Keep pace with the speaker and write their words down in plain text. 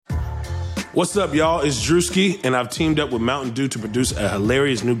What's up, y'all? It's Drewski, and I've teamed up with Mountain Dew to produce a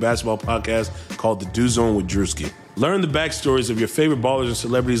hilarious new basketball podcast called The Dew Zone with Drewski. Learn the backstories of your favorite ballers and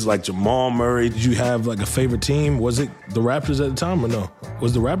celebrities like Jamal Murray. Did you have like a favorite team? Was it the Raptors at the time or no?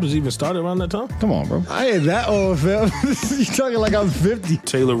 Was the Raptors even started around that time? Come on, bro. I ain't that old, fam. You talking like I'm 50.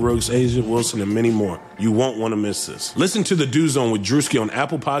 Taylor Rooks, Asia Wilson, and many more. You won't want to miss this. Listen to The Dew Zone with Drewski on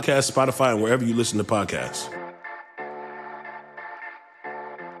Apple Podcasts, Spotify, and wherever you listen to podcasts.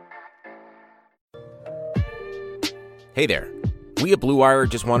 Hey there. We at Blue Wire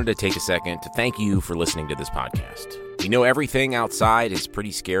just wanted to take a second to thank you for listening to this podcast. We know everything outside is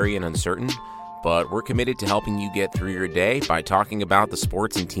pretty scary and uncertain, but we're committed to helping you get through your day by talking about the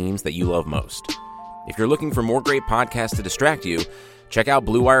sports and teams that you love most. If you're looking for more great podcasts to distract you, check out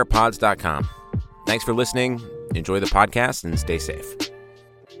BlueWirePods.com. Thanks for listening. Enjoy the podcast and stay safe.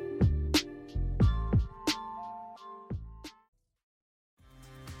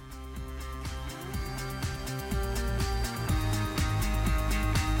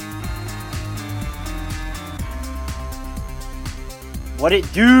 What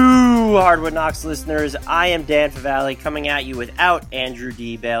it do, Hardwood Knocks listeners? I am Dan Favale coming at you without Andrew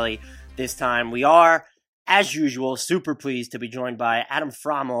D. Bailey. This time we are, as usual, super pleased to be joined by Adam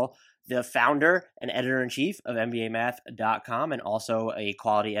Frommel, the founder and editor-in-chief of NBAMath.com and also a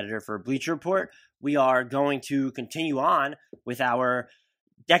quality editor for Bleacher Report. We are going to continue on with our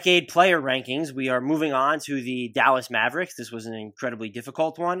decade player rankings. We are moving on to the Dallas Mavericks. This was an incredibly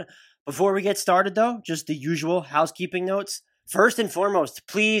difficult one. Before we get started, though, just the usual housekeeping notes. First and foremost,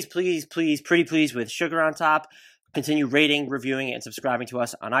 please, pretty please, with sugar on top, continue rating, reviewing, and subscribing to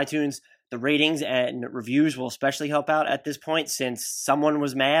us on iTunes. The ratings and reviews will especially help out at this point since someone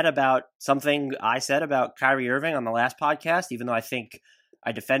was mad about something I said about Kyrie Irving on the last podcast, even though I think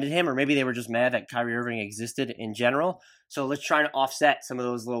I defended him, or maybe they were just mad that Kyrie Irving existed in general. So let's try to offset some of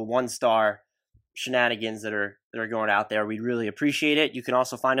those little one-star shenanigans that are going out there. We'd really appreciate it. You can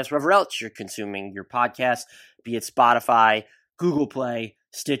also find us wherever else you're consuming your podcast, be it Spotify, Google Play,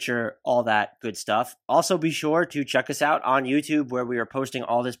 Stitcher, all that good stuff. Also, be sure to check us out on YouTube where we are posting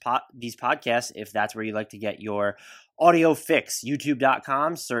all these podcasts if that's where you like to get your audio fix.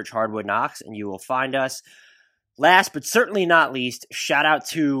 YouTube.com, search Hardwood Knocks, and you will find us. Last but certainly not least, shout out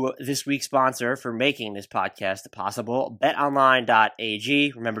to this week's sponsor for making this podcast possible,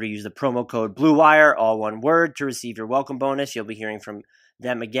 betonline.ag. Remember to use the promo code BlueWire, all one word, to receive your welcome bonus. You'll be hearing from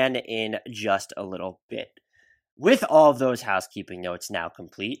them again in just a little bit. With all of those housekeeping notes now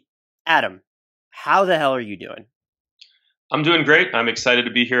complete, Adam, how the hell are you doing? I'm doing great. I'm excited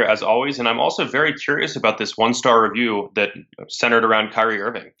to be here as always, and I'm also very curious about this one-star review that centered around Kyrie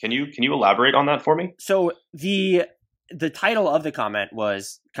Irving. Can you elaborate on that for me? So the title of the comment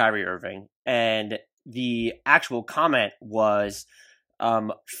was Kyrie Irving, and the actual comment was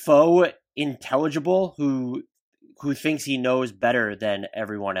faux intelligible who thinks he knows better than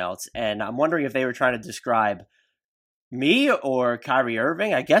everyone else. And I'm wondering if they were trying to describe me or Kyrie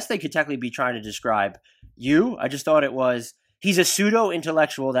Irving. I guess they could technically be trying to describe you. I just thought it was, he's a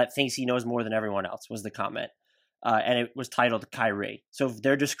pseudo-intellectual that thinks he knows more than everyone else, was the comment. And it was titled Kyrie. So if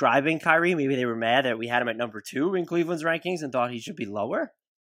they're describing Kyrie, maybe they were mad that we had him at number 2 in Cleveland's rankings and thought he should be lower?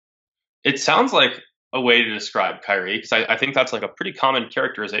 It sounds like a way to describe Kyrie, because I think that's like a pretty common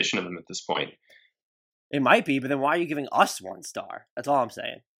characterization of him at this point. It might be, but then why are you giving us 1 star? That's all I'm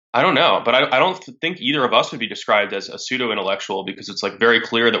saying. I don't know, but I don't think either of us would be described as a pseudo-intellectual because it's like very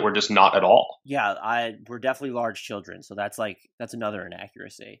clear that we're just not at all. Yeah, we're definitely large children, so that's another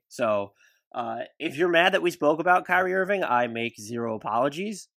inaccuracy. So if you're mad that we spoke about Kyrie Irving, I make zero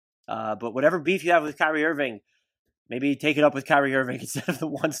apologies. But whatever beef you have with Kyrie Irving, maybe take it up with Kyrie Irving instead of the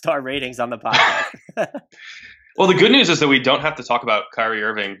 1-star ratings on the podcast. Well, the good news is that we don't have to talk about Kyrie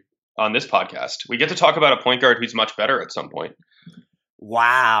Irving on this podcast. We get to talk about a point guard who's much better at some point.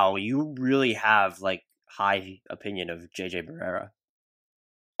 Wow, you really have like high opinion of JJ Barea.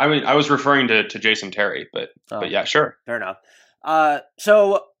 I mean, I was referring to Jason Terry, but yeah, sure. Fair enough.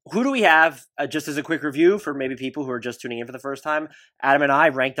 So who do we have? Just as a quick review for maybe people who are just tuning in for the first time, Adam and I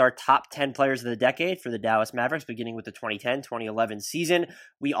ranked our top 10 players of the decade for the Dallas Mavericks, beginning with the 2010-2011 season.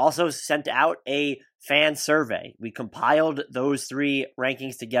 We also sent out a fan survey. We compiled those 3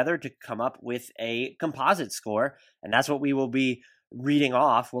 rankings together to come up with a composite score, and that's what we will be reading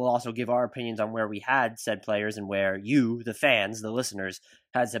off. We'll also give our opinions on where we had said players and where you, the fans, the listeners,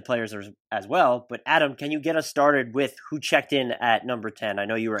 had said players as well. But Adam, can you get us started with who checked in at number 10? I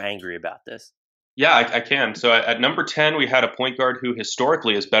know you were angry about this. Yeah, I can. So at number 10, we had a point guard who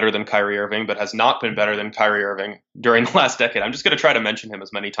historically is better than Kyrie Irving, but has not been better than Kyrie Irving during the last decade. I'm just going to try to mention him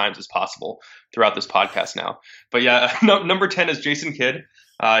as many times as possible throughout this podcast now. But yeah, number 10 is Jason Kidd.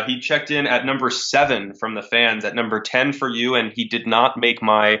 He checked in at number 7 from the fans, at number 10 for you, and he did not make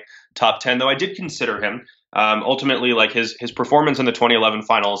my top 10, though I did consider him. Ultimately, like his performance in the 2011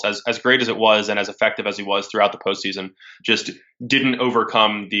 finals, as great as it was and as effective as he was throughout the postseason, just didn't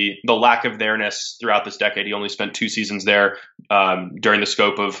overcome the lack of there-ness throughout this decade. He only spent 2 seasons there during the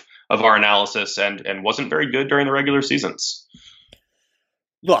scope of our analysis, and wasn't very good during the regular seasons.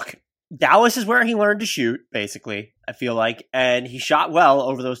 Look, Dallas is where he learned to shoot, basically, I feel like, and he shot well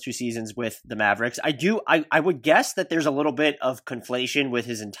over those 2 seasons with the Mavericks. I would guess that there's a little bit of conflation with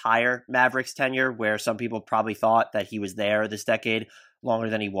his entire Mavericks tenure, where some people probably thought that he was there this decade longer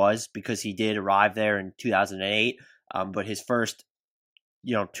than he was, because he did arrive there in 2008, but his first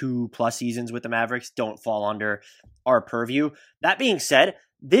 2+ seasons with the Mavericks don't fall under our purview. That being said,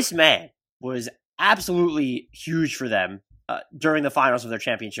 this man was absolutely huge for them during the finals of their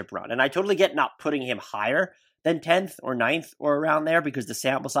championship run. And I totally get not putting him higher than 10th or 9th or around there, because the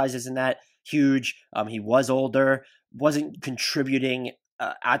sample size isn't that huge. He was older, wasn't contributing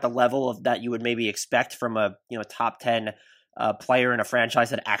at the level of that you would maybe expect from a top 10 player in a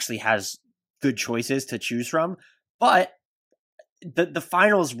franchise that actually has good choices to choose from. But the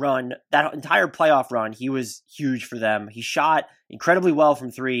finals run, that entire playoff run, he was huge for them. He shot incredibly well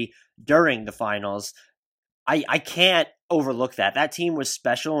from 3 during the finals. I can't overlook that. That team was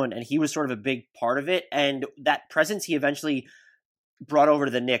special, and he was sort of a big part of it. And that presence he eventually brought over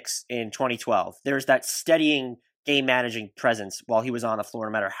to the Knicks in 2012. There's that steadying, game-managing presence while he was on the floor,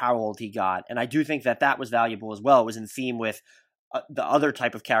 no matter how old he got. And I do think that was valuable as well. It was in theme with the other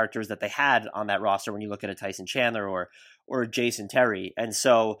type of characters that they had on that roster when you look at a Tyson Chandler or Jason Terry. And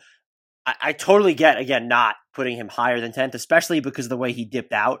so I totally get, again, not putting him higher than 10th, especially because of the way he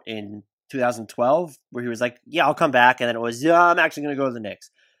dipped out in 2012, where he was like, yeah, I'll come back. And then it was, yeah, I'm actually going to go to the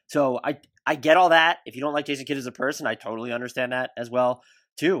Knicks. So I get all that. If you don't like Jason Kidd as a person, I totally understand that as well,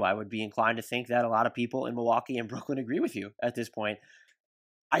 too. I would be inclined to think that a lot of people in Milwaukee and Brooklyn agree with you at this point.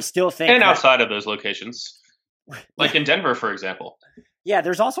 I still think... And outside of those locations, like in Denver, for example. Yeah,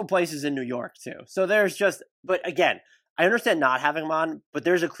 there's also places in New York, too. So there's just... But again, I understand not having him on, but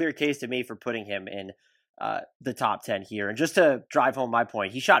there's a clear case to me for putting him in the top 10 here. And just to drive home my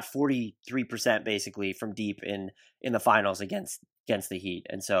point, he shot 43% basically from deep in the finals against the Heat.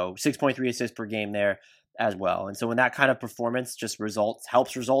 And so 6.3 assists per game there as well. And so when that kind of performance just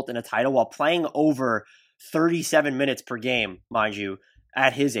helps result in a title while playing over 37 minutes per game, mind you,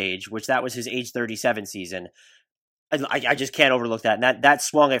 at his age, which that was his age 37 season, I just can't overlook that. And that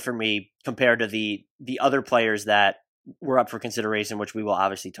swung it for me compared to the other players that were up for consideration, which we will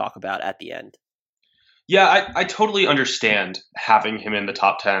obviously talk about at the end. Yeah, I totally understand having him in the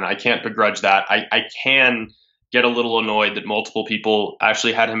top 10. I can't begrudge that. I can get a little annoyed that multiple people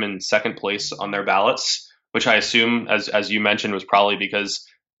actually had him in second place on their ballots, which I assume, as you mentioned, was probably because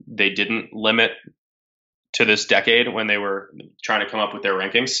they didn't limit to this decade when they were trying to come up with their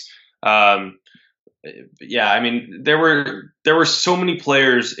rankings. Yeah, I mean, there were so many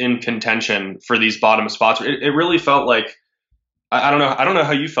players in contention for these bottom spots. It really felt like, I don't know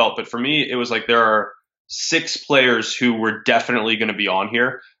how you felt, but for me, it was like there are 6 players who were definitely going to be on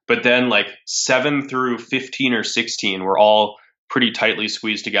here, but then like 7 through 15 or 16 were all pretty tightly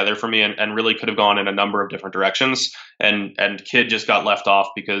squeezed together for me, and really could have gone in a number of different directions. And Kidd just got left off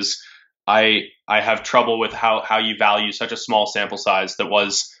because I have trouble with how you value such a small sample size that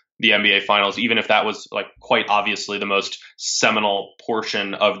was the NBA Finals, even if that was like quite obviously the most seminal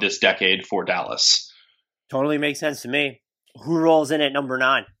portion of this decade for Dallas. Totally makes sense to me. Who rolls in at number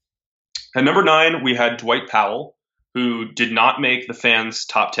 9? At number 9, we had Dwight Powell, who did not make the fans'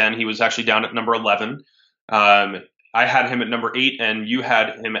 top 10. He was actually down at number 11. I had him at number 8, and you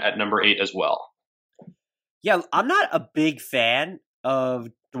had him at number 8 as well. Yeah, I'm not a big fan of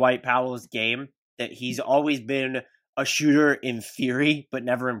Dwight Powell's game. That he's always been a shooter in theory, but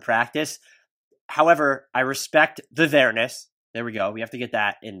never in practice. However, I respect the there-ness. There we go. We have to get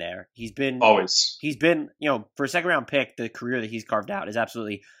that in there. He's been, for a second round pick, the career that he's carved out is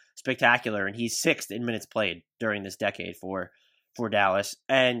absolutely spectacular, and he's 6th in minutes played during this decade for Dallas.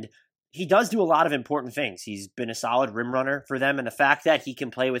 And he does do a lot of important things. He's been a solid rim runner for them, and the fact that he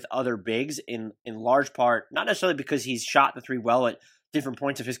can play with other bigs in large part, not necessarily because he's shot the 3 well at different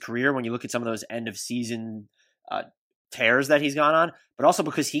points of his career when you look at some of those end of season tears that he's gone on, but also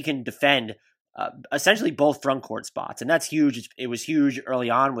because he can defend essentially both front court spots. And that's huge. It was huge early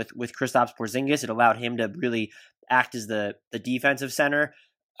on with Kristaps Porzingis. It allowed him to really act as the defensive center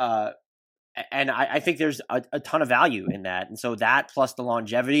And I think there's a ton of value in that. And so that plus the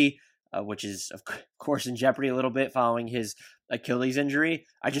longevity, which is, of course, in jeopardy a little bit following his Achilles injury,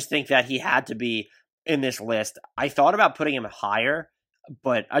 I just think that he had to be in this list. I thought about putting him higher,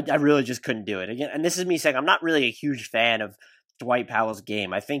 but I really just couldn't do it. Again, and this is me saying I'm not really a huge fan of Dwight Powell's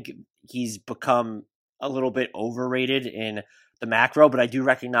game. I think he's become a little bit overrated in the macro, but I do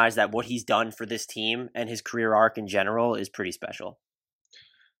recognize that what he's done for this team and his career arc in general is pretty special.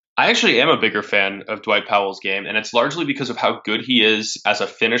 I actually am a bigger fan of Dwight Powell's game, and it's largely because of how good he is as a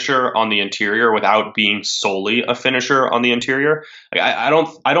finisher on the interior without being solely a finisher on the interior. Like, I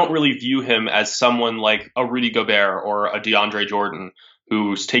don't really view him as someone like a Rudy Gobert or a DeAndre Jordan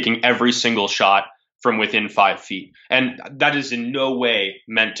who's taking every single shot from within 5 feet. And that is in no way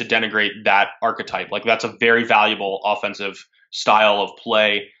meant to denigrate that archetype. Like, that's a very valuable offensive style of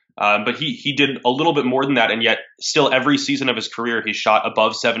play. But he did a little bit more than that, and yet still every season of his career he shot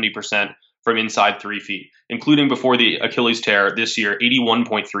above 70% from inside 3 feet, including before the Achilles tear this year,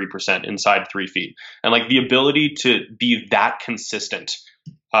 81.3% inside 3 feet. And like the ability to be that consistent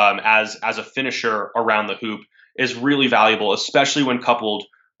as a finisher around the hoop is really valuable, especially when coupled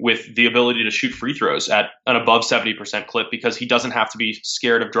with the ability to shoot free throws at an above 70% clip, because he doesn't have to be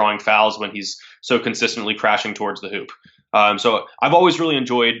scared of drawing fouls when he's so consistently crashing towards the hoop. So I've always really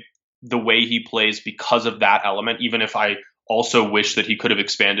enjoyed the way he plays because of that element, even if I also wish that he could have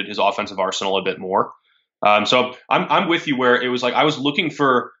expanded his offensive arsenal a bit more. So I'm with you where it was like I was looking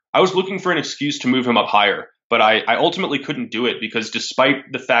for an excuse to move him up higher, but I ultimately couldn't do it because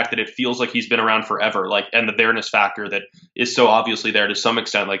despite the fact that it feels like he's been around forever, like, and the bareness factor that is so obviously there to some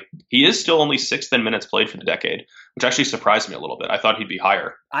extent, like he is still only 6th in minutes played for the decade, which actually surprised me a little bit. I thought he'd be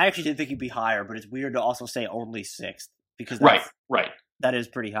higher. I actually didn't think he'd be higher, but it's weird to also say only 6th because right. That is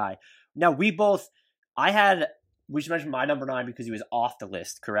pretty high. Now we should mention my number 9 because he was off the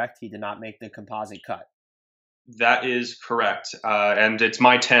list, correct? He did not make the composite cut. That is correct. And it's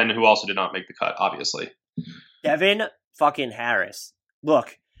my 10 who also did not make the cut, obviously. Devin fucking Harris.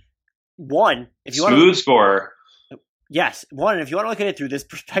 Look, if you smooth scorer. Yes, if you want to look at it through this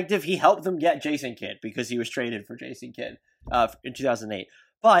perspective, he helped them get Jason Kidd because he was traded for Jason Kidd in 2008.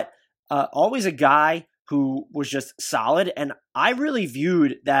 But always a guy who was just solid, and I really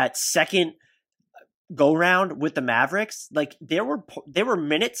viewed that second go round with the Mavericks. Like there were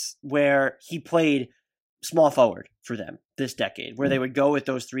minutes where he played small forward for them this decade, where they would go with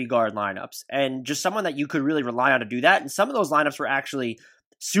those 3 guard lineups, and just someone that you could really rely on to do that. And some of those lineups were actually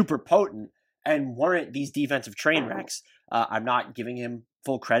super potent and weren't these defensive train wrecks. I'm not giving him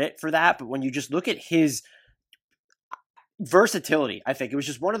full credit for that, but when you just look at his versatility, I think it was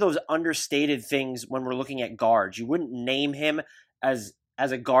just one of those understated things when we're looking at guards. You wouldn't name him as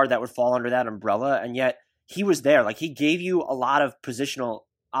a guard that would fall under that umbrella, and yet he was there. Like he gave you a lot of positional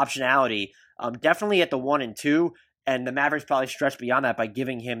optionality, definitely at the 1 and 2, and the Mavericks probably stretched beyond that by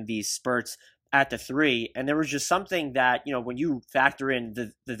giving him these spurts at the 3. And there was just something that, when you factor in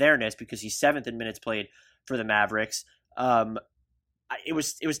the there-ness, because he's 7th in minutes played for the Mavericks, it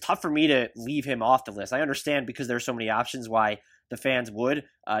was tough for me to leave him off the list. I understand because there's so many options why the fans would.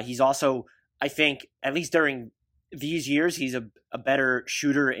 He's also, I think, at least during these years, he's a better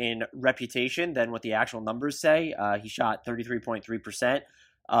shooter in reputation than what the actual numbers say. He shot 33.3%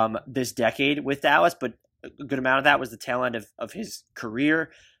 this decade with Dallas, but a good amount of that was the tail end of his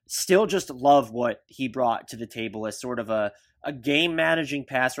career. Still just love what he brought to the table as sort of a game managing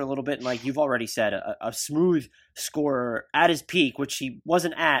passer a little bit. And like you've already said, a smooth scorer at his peak, which he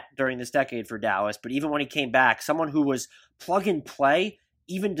wasn't at during this decade for Dallas. But even when he came back, someone who was plug and play,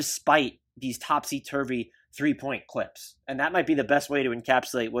 even despite these topsy-turvy 3-point clips. And that might be the best way to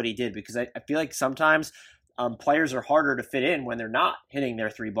encapsulate what he did, because I feel like sometimes players are harder to fit in when they're not hitting their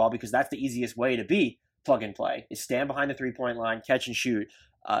 3 ball, because that's the easiest way to be plug and play, is stand behind the 3-point line, catch and shoot.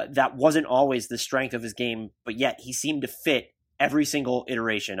 That wasn't always the strength of his game, but yet he seemed to fit every single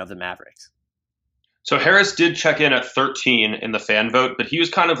iteration of the Mavericks. So Harris did check in at 13 in the fan vote, but he was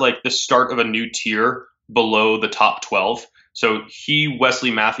kind of like the start of a new tier below the top 12. So he,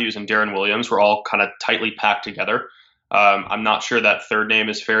 Wesley Matthews, and Darren Williams were all kind of tightly packed together. I'm not sure that third name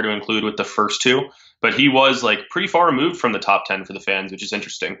is fair to include with the first 2, but he was like pretty far removed from the top 10 for the fans, which is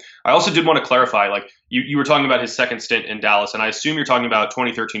interesting. I also did want to clarify, like you were talking about his second stint in Dallas, and I assume you're talking about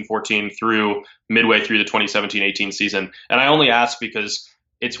 2013-14 through midway through the 2017-18 season. And I only ask because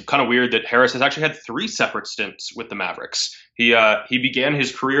it's kind of weird that Harris has actually had 3 separate stints with the Mavericks. He began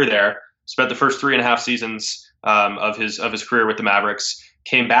his career there, spent the first 3.5 seasons of his career with the Mavericks,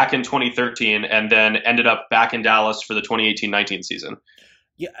 came back in 2013, and then ended up back in Dallas for the 2018-19 season.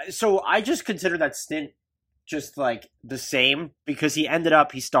 Yeah, so I just consider that stint just like the same because he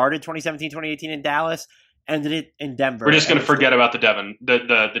started 2017-2018 in Dallas, ended it in Denver. We're just going to forget about the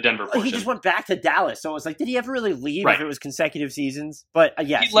Denver portion. He just went back to Dallas. So it was like, did he ever really leave Right. if it was consecutive seasons? But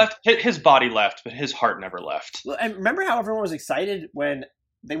yes. He left, his body left, but his heart never left. And remember how everyone was excited when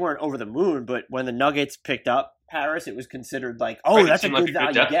they weren't over the moon, but when the Nuggets picked up Harris, it was considered like, oh, Right, that's a good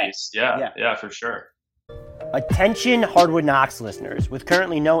value get. Piece. Yeah, for sure. Attention Hardwood Knocks listeners. With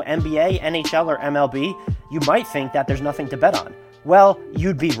currently no NBA, NHL, or MLB, you might think that there's nothing to bet on. Well,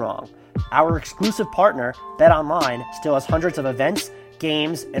 you'd be wrong. Our exclusive partner, BetOnline, still has hundreds of events,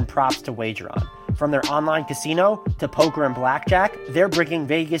 games, and props to wager on. From their online casino to poker and blackjack, they're bringing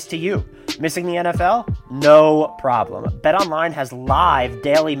Vegas to you. Missing the NFL? No problem. BetOnline has live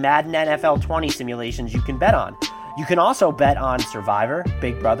daily Madden NFL 20 simulations you can bet on. You can also bet on Survivor,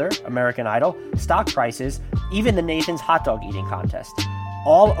 Big Brother, American Idol, stock prices, even the nation's hot dog eating contest.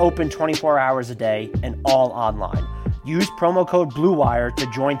 All open 24 hours a day and all online. Use promo code BLUEWIRE to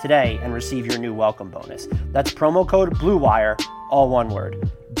join today and receive your new welcome bonus. That's promo code BLUEWIRE, all one word.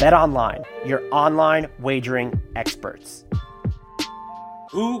 BetOnline, your online wagering experts.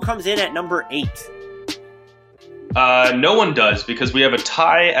 Who comes in at number 8? No one does, because we have a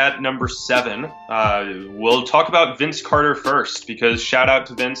tie at number 7. We'll talk about Vince Carter first, because shout out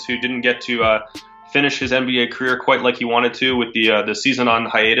to Vince, who didn't get to finish his NBA career quite like he wanted to with the season on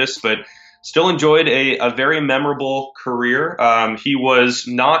hiatus, but still enjoyed a very memorable career. He was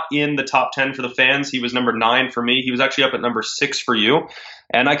not in the top 10 for the fans. He was number 9 for me. He was actually up at number 6 for you.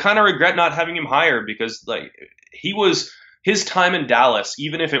 And I kind of regret not having him higher because his time in Dallas,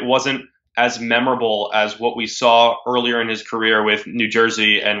 even if it wasn't as memorable as what we saw earlier in his career with New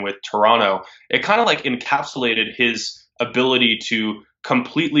Jersey and with Toronto, it kind of like encapsulated his ability to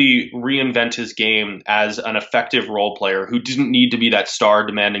completely reinvent his game as an effective role player who didn't need to be that star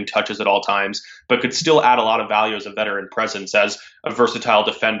demanding touches at all times, but could still add a lot of value as a veteran presence, as a versatile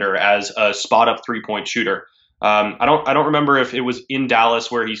defender, as a spot up 3-point shooter. I don't remember if it was in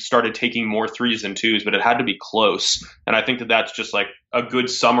Dallas where he started taking more 3s than 2s, but it had to be close. And I think that that's just like a good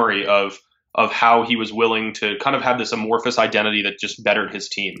summary of how he was willing to kind of have this amorphous identity that just bettered his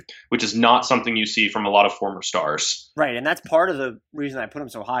team, which is not something you see from a lot of former stars. Right, and that's part of the reason I put him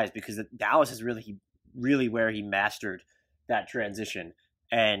so high is because Dallas is really where he mastered that transition.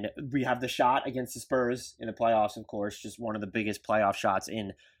 And we have the shot against the Spurs in the playoffs, of course, just one of the biggest playoff shots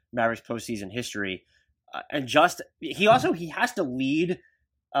in Mavericks postseason history. And he has to lead.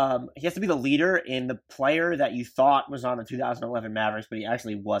 He has to be the leader in the player that you thought was on the 2011 Mavericks, but he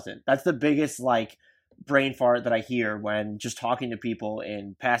actually wasn't. That's the biggest brain fart that I hear when just talking to people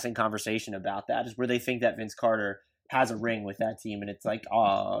in passing conversation about that, is where they think that Vince Carter has a ring with that team, and it's like,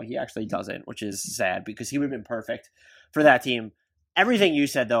 oh, he actually doesn't, which is sad because he would have been perfect for that team. Everything you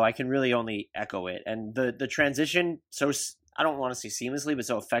said, though, I can really only echo it, and the transition, so I don't want to say seamlessly, but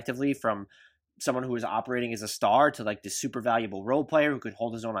so effectively from someone who was operating as a star to the super valuable role player who could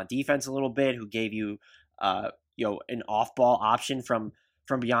hold his own on defense a little bit, who gave you, an off-ball option from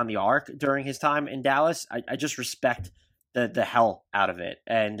beyond the arc during his time in Dallas. I just respect the hell out of it.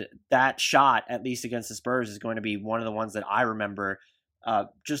 And that shot, at least against the Spurs, is going to be one of the ones that I remember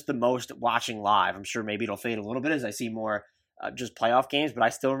just the most watching live. I'm sure maybe it'll fade a little bit as I see more just playoff games, but I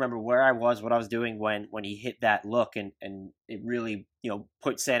still remember where I was, what I was doing when he hit that look, and it really,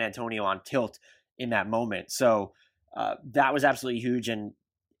 put San Antonio on tilt in that moment. So that was absolutely huge. And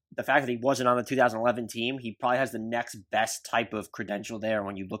the fact that he wasn't on the 2011 team, he probably has the next best type of credential there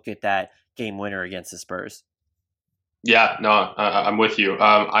when you look at that game winner against the Spurs. Yeah, no, I'm with you.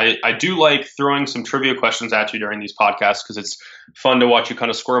 I do like throwing some trivia questions at you during these podcasts because it's fun to watch you kind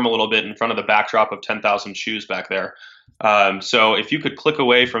of squirm a little bit in front of the backdrop of 10,000 shoes back there. So if you could click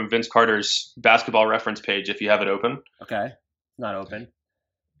away from Vince Carter's basketball reference page, if you have it open. Okay. Not open.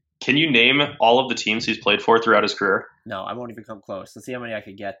 Can you name all of the teams he's played for throughout his career? No, I won't even come close. Let's see how many I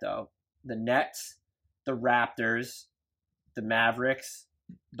could get, though. The Nets, the Raptors, the Mavericks,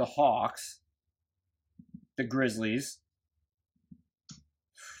 the Hawks, the Grizzlies.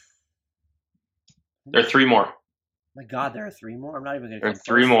 There are 3 more. My God, there are 3 more? I'm not even going to There are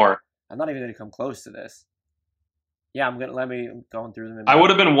 3 more. I'm not even going to come close to this. Yeah, I'm going through them. I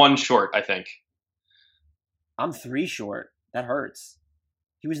would have been 1 short, I think. I'm 3 short. That hurts.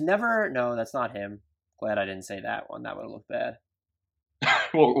 He was never... No, that's not him. Glad I didn't say that one. That would have looked bad.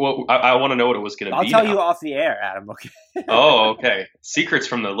 Well, I want to know what it was going to be. I'll tell you off the air, Adam. Okay. Oh, okay. Secrets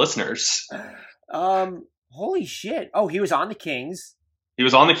from the listeners. Holy shit. Oh, he was on the Kings. He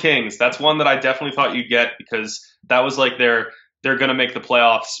was on the Kings. That's one that I definitely thought you'd get because that was like they're going to make the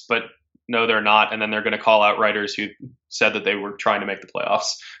playoffs, but no, they're not, and then they're going to call out writers who said that they were trying to make the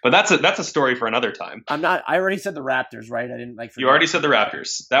playoffs. But that's a story for another time. I already said the Raptors, right? I didn't forget. You already said the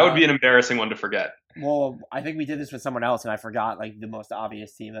Raptors. That would be an embarrassing one to forget. Well, I think we did this with someone else, and I forgot the most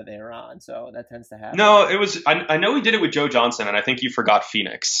obvious team that they were on. So that tends to happen. No, it was. I know we did it with Joe Johnson, and I think you forgot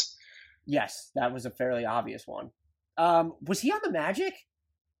Phoenix. Yes, that was a fairly obvious one. Was he on the Magic?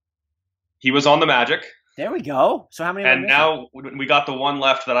 He was on the Magic. There we go. So how many? And now we got the one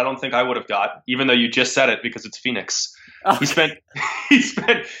left that I don't think I would have got, even though you just said it because it's Phoenix. Okay. He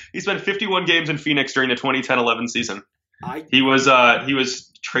spent 51 games in Phoenix during the 2010-11 season. He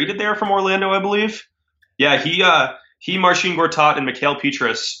was traded there from Orlando, I believe. Yeah, he Marcin Gortat and Mikhail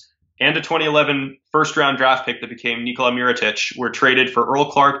Petras and a 2011 first-round draft pick that became Nikola Mirotic were traded for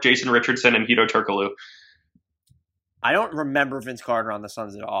Earl Clark, Jason Richardson, and Hedo Turkoglu. I don't remember Vince Carter on the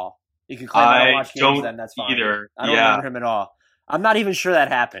Suns at all. You can claim I don't watch games then, that's fine. Either. I don't remember him at all. I'm not even sure that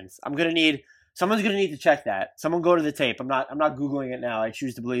happens. Someone's gonna need to check that. Someone go to the tape. I'm not Googling it now. I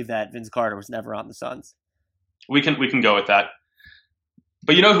choose to believe that Vince Carter was never on the Suns. We can go with that.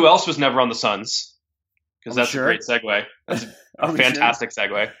 But you know who else was never on the Suns? Because that's a great segue. That's a fantastic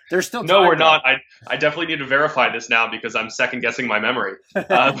segue. There's still time. No, we're not. I definitely need to verify this now because I'm second guessing my memory.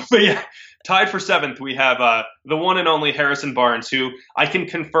 But yeah, tied for 7th, we have the one and only Harrison Barnes, who I can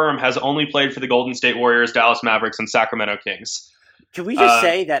confirm has only played for the Golden State Warriors, Dallas Mavericks, and Sacramento Kings. Can we just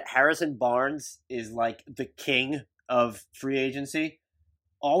say that Harrison Barnes is like the king of free agency?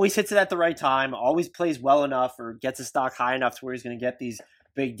 Always hits it at the right time, always plays well enough or gets his stock high enough to where he's going to get these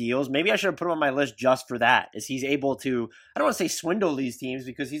big deals. Maybe I should have put him on my list just for that, is he's able to, I don't want to say swindle these teams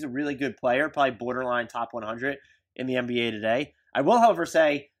because he's a really good player, probably borderline top 100 in the NBA today. I will, however,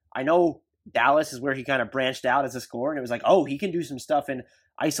 say I know Dallas is where he kind of branched out as a scorer, and it was like, oh, he can do some stuff in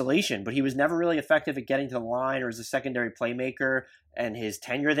isolation, but he was never really effective at getting to the line or as a secondary playmaker, and his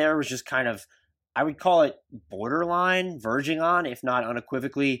tenure there was just kind of, I would call it borderline, verging on, if not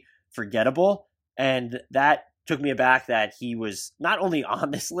unequivocally forgettable, and that took me aback that he was not only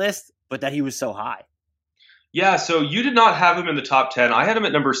on this list, but that he was so high. Yeah, so you did not have him in the top 10. I had him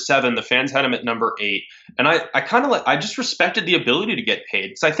at number 7. The fans had him at number 8. And I just respected the ability to get paid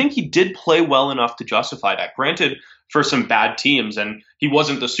because I think he did play well enough to justify that. Granted, for some bad teams, and he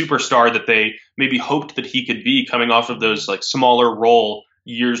wasn't the superstar that they maybe hoped that he could be coming off of those smaller role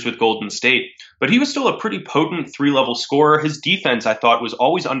years with Golden State. But he was still a pretty potent 3-level scorer. His defense, I thought, was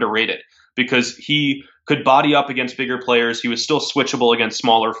always underrated because he could body up against bigger players. He was still switchable against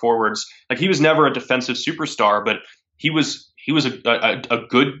smaller forwards. He was never a defensive superstar, but he was a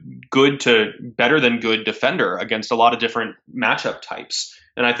good to better than good defender against a lot of different matchup types.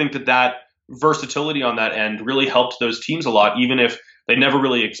 And I think that versatility on that end really helped those teams a lot, even if they never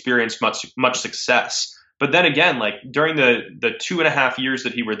really experienced much success. But then again, during the 2.5 years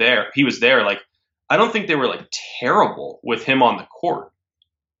that he was there, I don't think they were terrible with him on the court.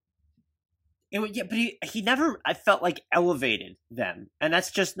 But he never, I felt elevated them. And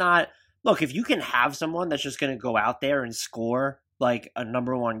that's just not, look, if you can have someone that's just going to go out there and score like a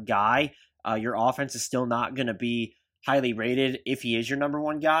number one guy, your offense is still not going to be highly rated if he is your number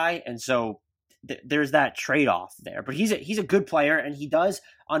one guy. And so there's that trade-off there. But he's a good player, and he does,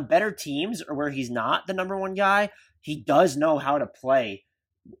 on better teams or where he's not the number one guy, he does know how to play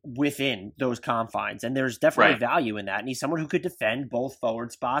within those confines. And there's definitely value in that. And he's someone who could defend both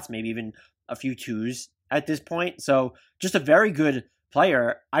forward spots, maybe even a few twos at this point. So just a very good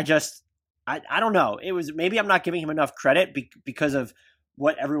player. I don't know. It was, maybe I'm not giving him enough credit because of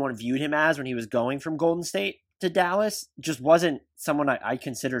what everyone viewed him as when he was going from Golden State to Dallas. Just wasn't someone I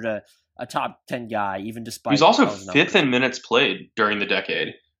considered a top 10 guy, even despite. He's also 5th in minutes played during the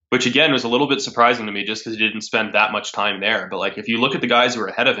decade, which again was a little bit surprising to me just because he didn't spend that much time there. But if you look at the guys who were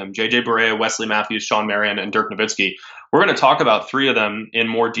ahead of him, JJ Barea, Wesley Matthews, Sean Marion, and Dirk Nowitzki, we're going to talk about 3 of them in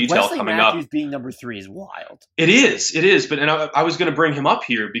more detail coming up. Wesley Matthews being number 3 is wild. It is. But I was going to bring him up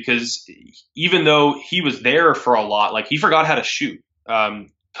here because even though he was there for a lot, he forgot how to shoot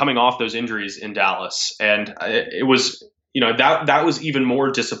coming off those injuries in Dallas. And it was, that was even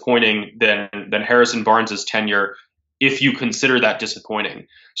more disappointing than Harrison Barnes' tenure, if you consider that disappointing.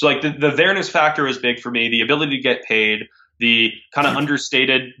 So the there-ness factor is big for me. The ability to get paid, the kind of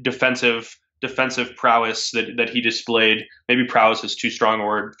understated defensive prowess that he displayed. Maybe prowess is too strong a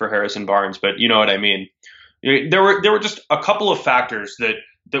word for Harrison Barnes, but you know what I mean. There were just a couple of factors that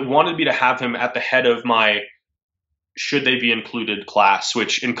wanted me to have him at the head of my should they be included class,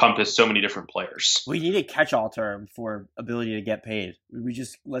 which encompassed so many different players. We need a catch-all term for ability to get paid.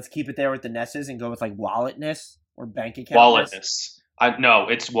 Let's keep it there with the nesses and go with walletness or bank account. Walletness. No,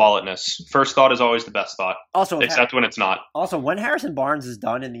 it's walletness. First thought is always the best thought, Also, except when it's not. Also, when Harrison Barnes is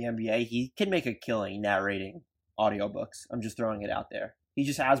done in the NBA, he can make a killing narrating audiobooks. I'm just throwing it out there. He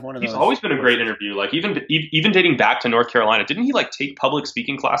just has one of those. He's always been a great interview. Like even dating back to North Carolina, didn't he like take public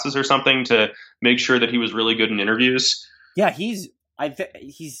speaking classes or something to make sure that he was really good in interviews? Yeah, he's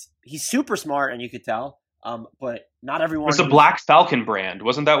super smart, and you could tell. But not everyone. It was the Black Falcon brand,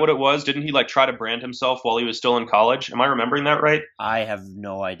 wasn't that what it was? Didn't he like try to brand himself while he was still in college? Am I remembering that right? I have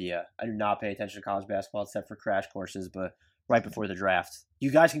no idea. I do not pay attention to college basketball except for crash courses, but right before the draft.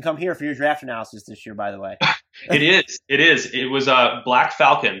 You guys can come here for your draft analysis this year, by the way. It is. It was Black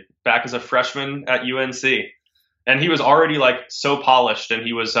Falcon back as a freshman at UNC, and he was already like so polished, and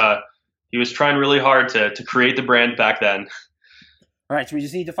he was trying really hard to create the brand back then. All right, so we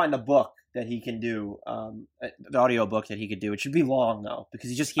just need to find the book that he can do, the audio book that he could do. It should be long though, because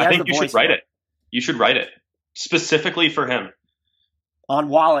he has I think the you voice. Should write it. You should write it specifically for him. On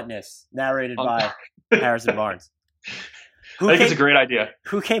Walletness, narrated by Harrison Barnes. I think it's a great idea.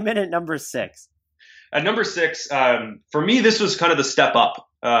 Who came in at number 6? At number 6, for me, this was kind of the step up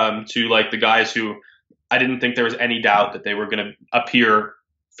to like the guys who I didn't think there was any doubt that they were going to appear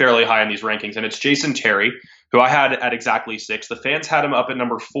fairly high in these rankings. And it's Jason Terry, who I had at exactly 6. The fans had him up at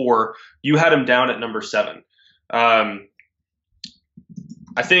number 4. You had him down at number 7. I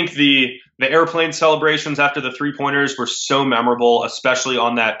think the airplane celebrations after the 3-pointers were so memorable, especially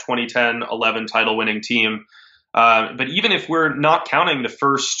on that 2010-11 title-winning team. But even if we're not counting the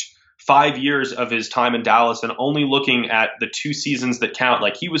first 5 years of his time in Dallas and only looking at the 2 seasons that count,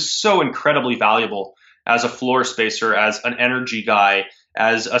 like he was so incredibly valuable as a floor spacer, as an energy guy,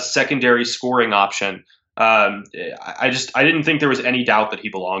 as a secondary scoring option. I didn't think there was any doubt that he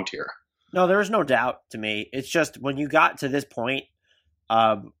belonged here. No, there was no doubt to me. It's just when you got to this point,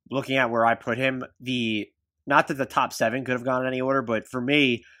 looking at where I put him, not that the top 7 could have gone in any order, but for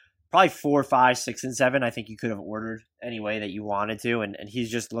me, probably 4, 5, 6, and 7, I think you could have ordered any way that you wanted to. And he's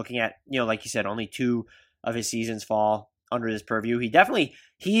just looking at, like you said, only 2 of his seasons fall under this purview.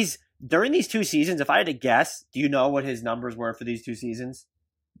 He's during these 2 seasons, if I had to guess, do you know what his numbers were for these 2 seasons?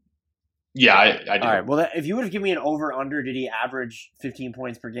 Yeah, I do. All right. Well, if you would have given me an over-under, did he average 15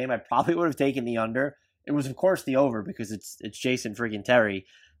 points per game? I probably would have taken the under. It was, of course, the over because it's Jason friggin' Terry.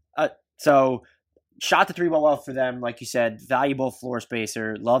 So shot the 3-ball well for them, like you said. Valuable floor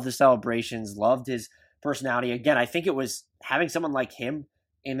spacer. Loved the celebrations. Loved his personality. Again, I think it was having someone like him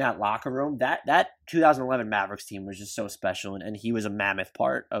in that locker room. That 2011 Mavericks team was just so special, and he was a mammoth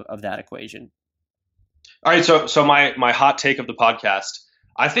part of that equation. All right, so my hot take of the podcast.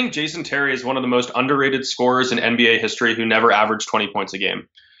 I think Jason Terry is one of the most underrated scorers in NBA history who never averaged 20 points a game.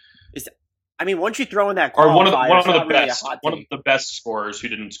 Once you throw in that or one of the best scorers who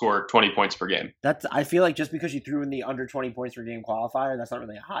didn't score 20 points per game. I feel like just because you threw in the under 20 points per game qualifier, that's not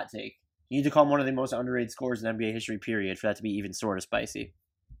really a hot take. You need to call him one of the most underrated scorers in NBA history, period, for that to be even sort of spicy.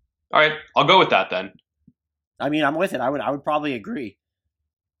 All right, I'll go with that then. I'm with it. I would probably agree.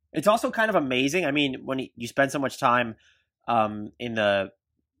 It's also kind of amazing. When you spend so much time in the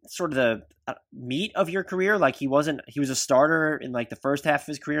sort of the meat of your career, like he was a starter in like the first half of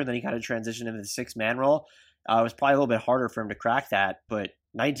his career, and then he kind of transitioned into the 6-man role. It was probably a little bit harder for him to crack that, but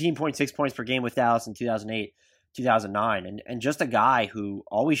 19.6 points per game with Dallas in 2008, 2009, and just a guy who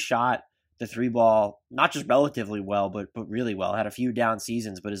always shot the 3-ball, not just relatively well, but really well. Had a few down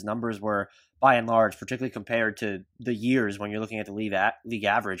seasons, but his numbers were, by and large, particularly compared to the years when you're looking at the league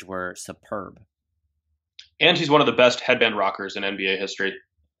average, were superb. And he's one of the best headband rockers in NBA history.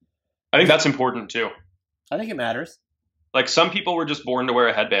 I think that's important too. I think it matters. Like some people were just born to wear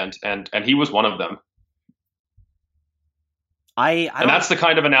a headband, and he was one of them. And that's the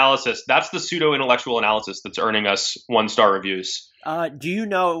kind of analysis, that's the pseudo-intellectual analysis that's earning us 1-star reviews. Do you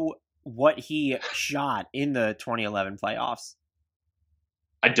know what he shot in the 2011 playoffs?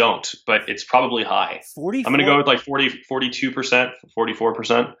 I don't, but it's probably high. I'm going to go with like 42%,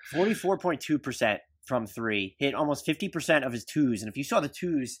 44%. 44.2% from 3. Hit almost 50% of his 2s. And if you saw the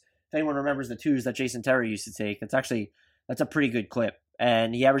 2s, if anyone remembers the 2s that Jason Terry used to take, that's a pretty good clip.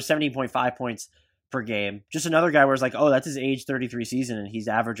 And he averaged 17.5 points per game. Just another guy where it's like, that's his age 33 season, and he's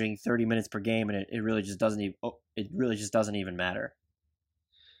averaging 30 minutes per game, and it really just doesn't even matter.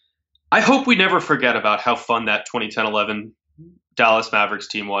 I hope we never forget about how fun that 2010-11 Dallas Mavericks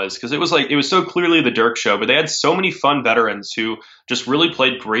team was, because it was so clearly the Dirk show, but they had so many fun veterans who just really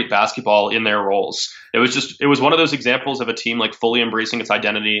played great basketball in their roles. It was one of those examples of a team like fully embracing its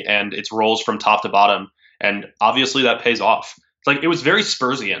identity and its roles from top to bottom, and obviously that pays off. It's like it was very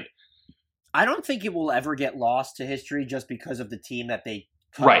Spursian. I don't think it will ever get lost to history just because of the team that they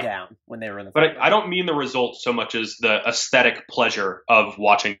right down when they were in the But finals. I don't mean the result so much as the aesthetic pleasure of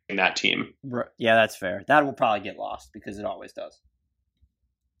watching that team. Yeah, that's fair. That will probably get lost because it always does.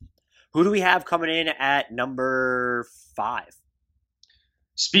 Who do we have coming in at number 5?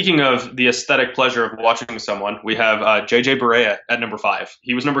 Speaking of the aesthetic pleasure of watching someone, we have JJ Barea at number 5.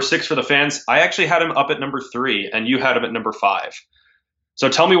 He was number 6 for the fans. I actually had him up at number 3, and you had him at number 5. So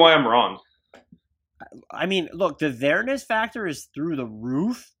tell me why I'm wrong. I mean, look, the there-ness factor is through the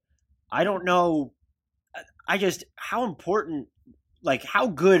roof. I don't know. I just, how important, like, how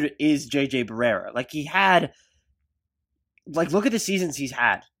good is JJ Barea? Like, he had, like, look at the seasons he's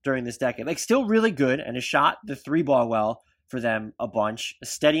had during this decade. Like, still really good, and has shot the 3-ball well for them a bunch. A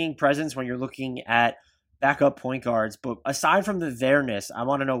steadying presence when you're looking at backup point guards. But aside from the there-ness, I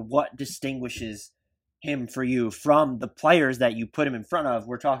want to know what distinguishes him for you from the players that you put him in front of.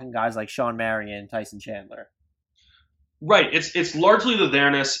 We're talking guys like Shawn Marion, Tyson Chandler. Right. It's largely the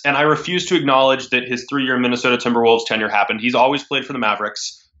there-ness, and I refuse to acknowledge that his 3-year Minnesota Timberwolves tenure happened. He's always played for the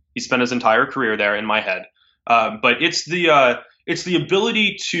Mavericks. He spent his entire career there in my head. But it's the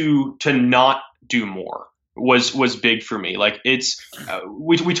ability to not do more was big for me. Like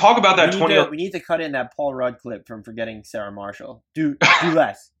we talk about that we need to cut in that Paul Rudd clip from Forgetting Sarah Marshall. Do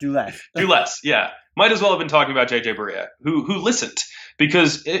less. Do less. Yeah. Might as well have been talking about JJ Barea, who listened,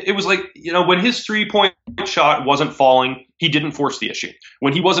 because it was like, when his 3-point shot wasn't falling, he didn't force the issue.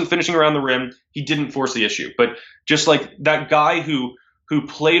 When he wasn't finishing around the rim, he didn't force the issue. But just like that guy who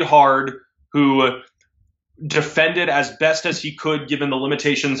played hard, who defended as best as he could given the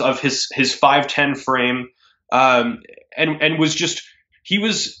limitations of his 5'10" frame, and was just, he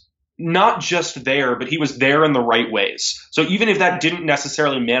was not just there, but he was there in the right ways. So even if that didn't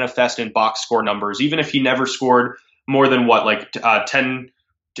necessarily manifest in box score numbers, even if he never scored more than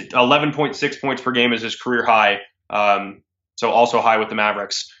 11.6 points per game is his career high, so also high with the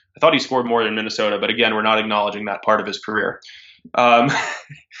Mavericks. I thought he scored more than Minnesota, but again, we're not acknowledging that part of his career.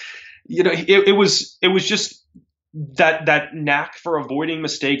 It was just that knack for avoiding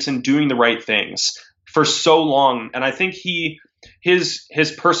mistakes and doing the right things for so long. And I think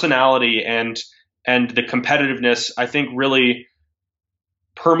his personality and the competitiveness, I think, really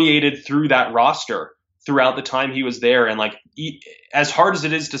permeated through that roster throughout the time he was there. And like, as hard as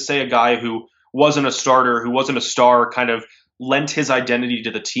it is to say a guy who wasn't a starter, who wasn't a star, kind of lent his identity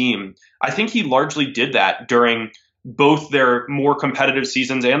to the team, I think he largely did that during both their more competitive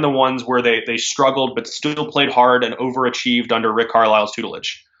seasons and the ones where they struggled but still played hard and overachieved under Rick Carlisle's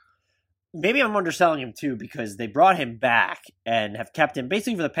tutelage. Maybe I'm underselling him too, because they brought him back and have kept him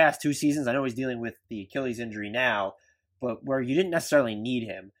basically for the past 2 seasons. I know he's dealing with the Achilles injury now, but where you didn't necessarily need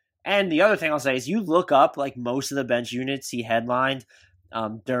him. And the other thing I'll say is you look up like most of the bench units he headlined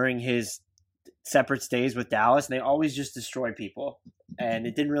during his separate stays with Dallas, and they always just destroyed people. And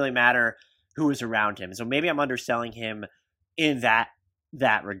it didn't really matter who was around him. So maybe I'm underselling him in that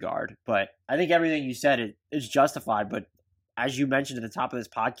regard. But I think everything you said is justified. But as you mentioned at the top of this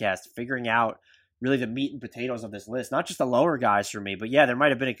podcast, figuring out really the meat and potatoes of this list, not just the lower guys for me, but yeah, there might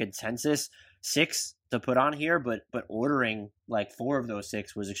have been a consensus 6 to put on here, but ordering like 4 of those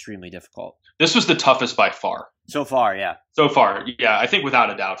 6 was extremely difficult. This was the toughest by far. So far, yeah. I think without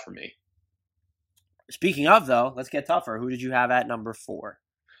a doubt for me. Speaking of, though, let's get tougher. Who did you have at number 4?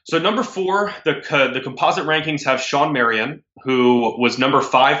 So number 4, the composite rankings have Shawn Marion, who was number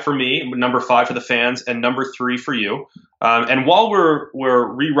 5 for me, number 5 for the fans, and number 3 for you. And while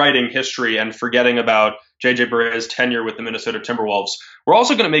we're rewriting history and forgetting about JJ Barea's tenure with the Minnesota Timberwolves, we're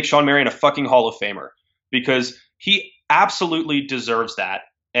also going to make Shawn Marion a fucking Hall of Famer, because he absolutely deserves that.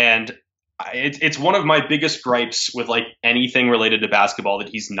 And it's one of my biggest gripes with like anything related to basketball that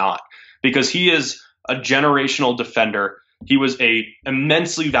he's not, because he is a generational defender. He was a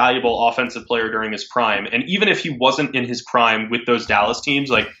immensely valuable offensive player during his prime. And even if he wasn't in his prime with those Dallas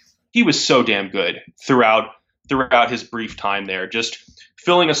teams, like, he was so damn good throughout his brief time there, just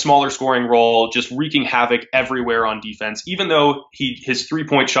filling a smaller scoring role, just wreaking havoc everywhere on defense, even though his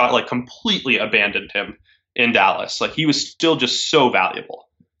 3-point shot like completely abandoned him in Dallas. Like, he was still just so valuable.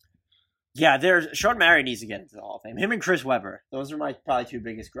 Yeah, Shawn Marion needs to get into the Hall of Fame. Him and Chris Webber. Those are my probably 2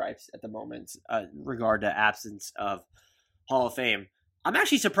 biggest gripes at the moment in regard to absence of Hall of Fame. I'm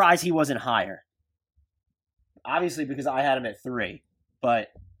actually surprised he wasn't higher. Obviously, because I had him at 3. But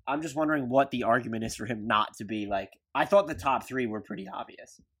I'm just wondering what the argument is for him not to be like. I thought the top 3 were pretty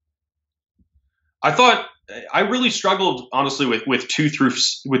obvious. I really struggled honestly with 2 through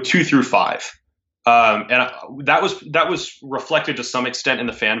 5. And that was reflected to some extent in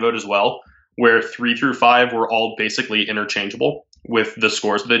the fan vote as well, where 3 through 5 were all basically interchangeable with the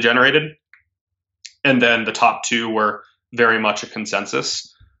scores that they generated. And then the top 2 were very much a consensus.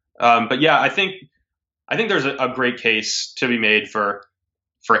 But yeah, I think there's a great case to be made for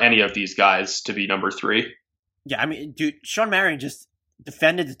any of these guys to be number 3. Yeah, I mean, dude, Shawn Marion just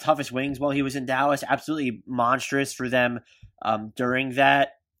defended the toughest wings while he was in Dallas. Absolutely monstrous for them during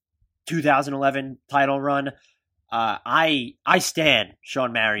that 2011 title run. I stand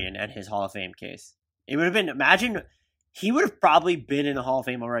Shawn Marion and his Hall of Fame case. It would have been, imagine, he would have probably been in the Hall of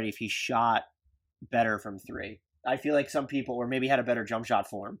Fame already if he shot better from 3. I feel like some people, or maybe had a better jump shot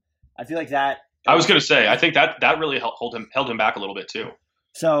form. I feel like that. I was going to say, I think that really held him back a little bit too.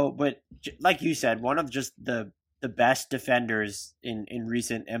 So, but like you said, one of just the best defenders in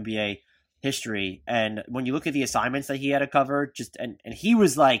recent NBA history. And when you look at the assignments that he had to cover, and he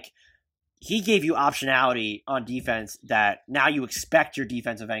was like, he gave you optionality on defense that now you expect your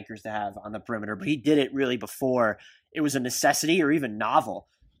defensive anchors to have on the perimeter, but he did it really before it was a necessity or even novel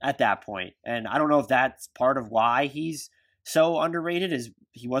at that point. And I don't know if that's part of why he's so underrated, is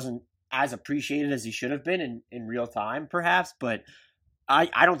he wasn't as appreciated as he should have been in real time, perhaps, but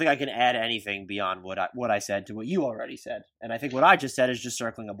I don't think I can add anything beyond what I said to what you already said. And I think what I just said is just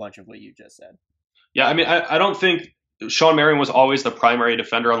circling a bunch of what you just said. Yeah, I mean, I don't think Shawn Marion was always the primary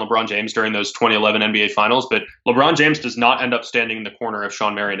defender on LeBron James during those 2011 NBA Finals, but LeBron James does not end up standing in the corner if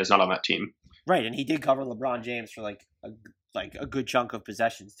Shawn Marion is not on that team. Right, and he did cover LeBron James for like a good chunk of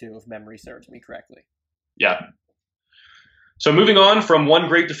possessions too, if memory serves me correctly. Yeah. So moving on from one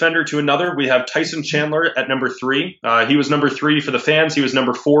great defender to another, we have Tyson Chandler at number 3. He was number 3 for the fans. He was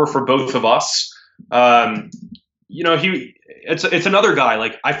number 4 for both of us. It's another guy.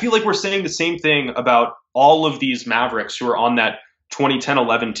 Like, I feel like we're saying the same thing about all of these Mavericks who are on that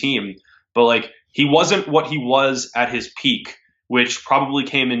 2010-11 team, but like, he wasn't what he was at his peak, which probably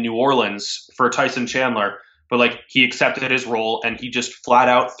came in New Orleans for Tyson Chandler. But like, he accepted his role and he just flat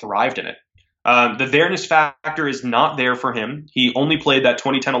out thrived in it. The there-ness factor is not there for him. He only played that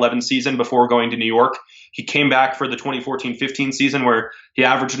 2010-11 season before going to New York. He came back for the 2014-15 season where he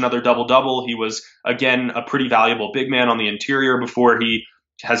averaged another double-double. He was, again, a pretty valuable big man on the interior before he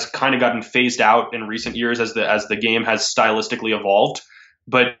has kind of gotten phased out in recent years as the game has stylistically evolved.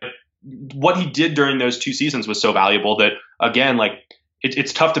 But what he did during those 2 seasons was so valuable that, again, like,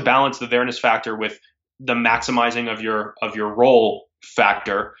 it's tough to balance the there-ness factor with the maximizing of your role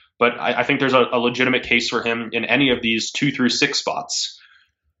factor. But I think there's a legitimate case for him in any of these 2 through 6 spots.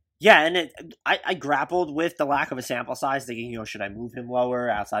 Yeah, and I grappled with the lack of a sample size, thinking, should I move him lower,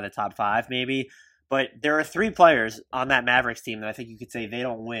 outside the top 5 maybe? But there are 3 players on that Mavericks team that I think you could say they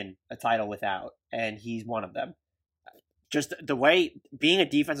don't win a title without, and he's one of them. Just the way, being a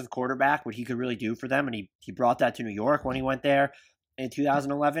defensive quarterback, what he could really do for them, and he brought that to New York when he went there in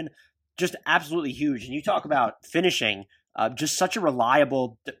 2011, just absolutely huge. And you talk about finishing, just such a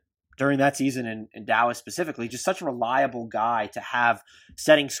reliable, during that season in Dallas specifically, just such a reliable guy to have,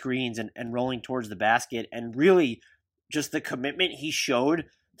 setting screens and rolling towards the basket, and really just the commitment he showed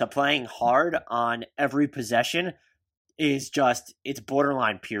to playing hard on every possession is just, it's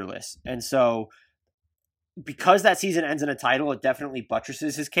borderline peerless. And so because that season ends in a title, it definitely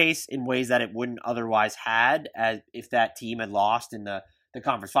buttresses his case in ways that it wouldn't otherwise had, as if that team had lost in the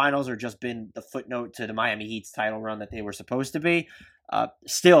conference finals or just been the footnote to the Miami Heat's title run that they were supposed to be.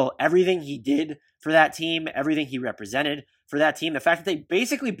 Still, everything he did for that team, everything he represented for that team, the fact that they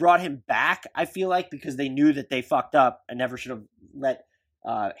basically brought him back, I feel like, because they knew that they fucked up and never should have let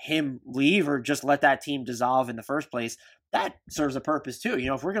him leave or just let that team dissolve in the first place, that serves a purpose too.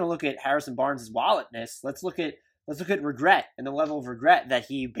 If we're going to look at Harrison Barnes' walletness, let's look at regret and the level of regret that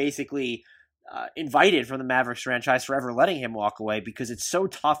he basically invited from the Mavericks franchise for ever letting him walk away, because it's so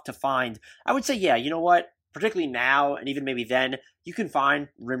tough to find. I would say, yeah, you know what? Particularly now, and even maybe then, you can find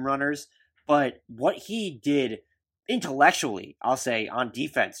rim runners, but what he did intellectually, I'll say, on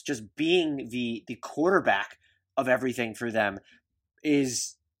defense, just being the quarterback of everything for them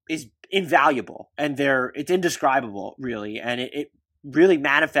is invaluable, and it's indescribable, really, and it really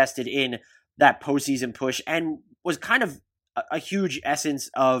manifested in that postseason push and was kind of a huge essence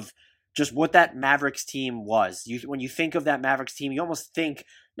of just what that Mavericks team was. When you think of that Mavericks team, you almost think,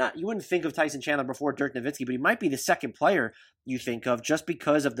 you wouldn't think of Tyson Chandler before Dirk Nowitzki, but he might be the second player you think of, just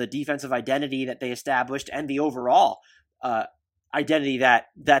because of the defensive identity that they established and the overall identity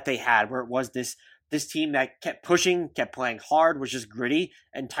that they had, where it was this team that kept pushing, kept playing hard, was just gritty,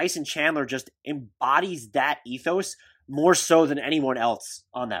 and Tyson Chandler just embodies that ethos more so than anyone else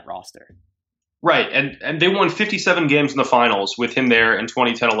on that roster. Right, and they won 57 games in the finals with him there in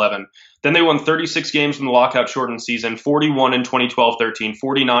 2010-11. Then they won 36 games in the lockout-shortened season, 41 in 2012-13,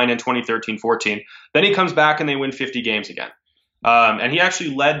 49 in 2013-14. Then he comes back and they win 50 games again. And he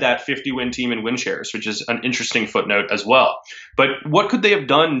actually led that 50-win team in win shares, which is an interesting footnote as well. But what could they have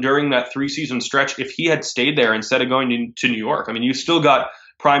done during that 3-season stretch if he had stayed there instead of going to New York? I mean, you still got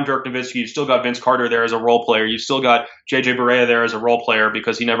prime Dirk Nowitzki, you've still got Vince Carter there as a role player, you've still got JJ Barea there as a role player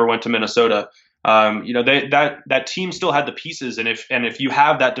because he never went to Minnesota. That team still had the pieces, and if you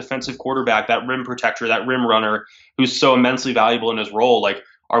have that defensive quarterback, that rim protector, that rim runner who's so immensely valuable in his role, like,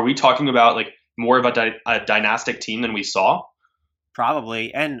 are we talking about like more of a dynastic team than we saw?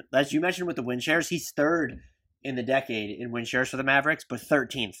 Probably. And as you mentioned with the win shares, he's third in the decade in win shares for the Mavericks, but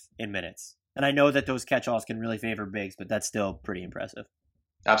 13th in minutes. And I know that those catch-alls can really favor bigs, but that's still pretty impressive.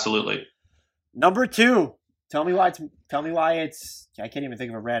 Absolutely. Number 2. Tell me why it's I can't even think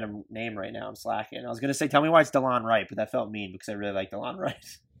of a random name right now. I'm slacking. I was gonna say tell me why it's DeLon Wright, but that felt mean because I really like DeLon Wright.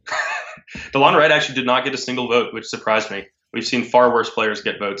 DeLon Wright actually did not get a single vote, which surprised me. We've seen far worse players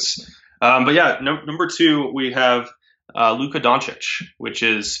get votes. But yeah, number 2, we have Luka Doncic, which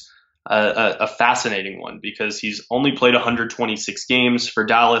is a fascinating one because he's only played 126 games for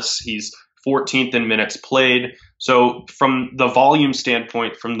Dallas. He's 14th in minutes played. So from the volume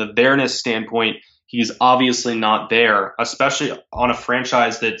standpoint, from the there-ness standpoint, he's obviously not there, especially on a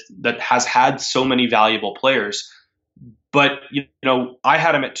franchise that has had so many valuable players. But, I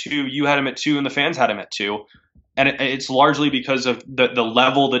had him at 2, you had him at 2, and the fans had him at 2. And it's largely because of the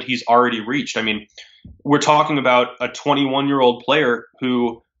level that he's already reached. I mean, we're talking about a 21-year-old player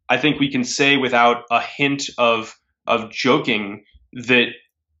who I think we can say without a hint of joking that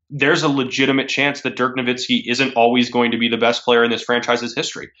there's a legitimate chance that Dirk Nowitzki isn't always going to be the best player in this franchise's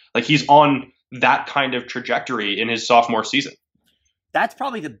history. Like, he's on that kind of trajectory in his sophomore season. That's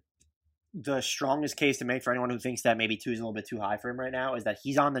probably the strongest case to make for anyone who thinks that maybe 2 is a little bit too high for him right now, is that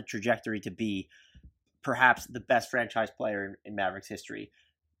he's on the trajectory to be perhaps the best franchise player in Mavericks history.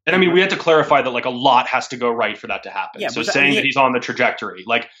 And I mean, we had to clarify that like a lot has to go right for that to happen. Yeah, so saying that he's on the trajectory,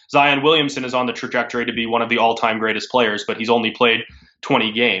 like Zion Williamson is on the trajectory to be one of the all-time greatest players, but he's only played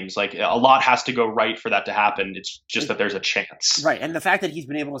 20 games. Like, a lot has to go right for that to happen. It's just that there's a chance. Right. And the fact that he's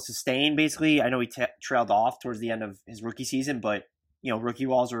been able to sustain, basically, I know he trailed off towards the end of his rookie season, but rookie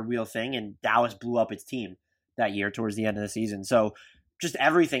walls are a real thing, and Dallas blew up its team that year towards the end of the season. So just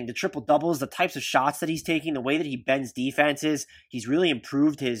everything, the triple doubles, the types of shots that he's taking, the way that he bends defenses, he's really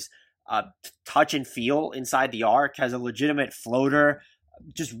improved his touch and feel inside the arc, has a legitimate floater,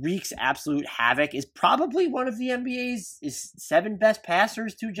 just wreaks absolute havoc, is probably one of the NBA's 7 best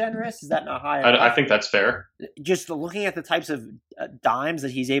passers. Too generous? Is that not high? I think that's fair. Just looking at the types of dimes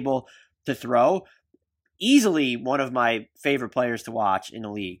that he's able to throw, easily one of my favorite players to watch in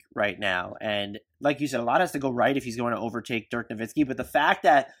the league right now. And like you said, a lot has to go right if he's going to overtake Dirk Nowitzki. But the fact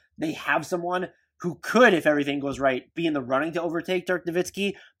that they have someone who could, if everything goes right, be in the running to overtake Dirk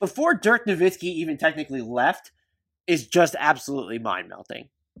Nowitzki before Dirk Nowitzki even technically left is just absolutely mind-melting.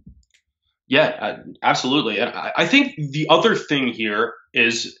 Yeah, absolutely. And I think the other thing here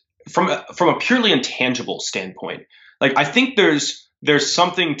is from a purely intangible standpoint. Like, I think there's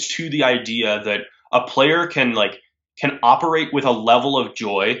something to the idea that a player can operate with a level of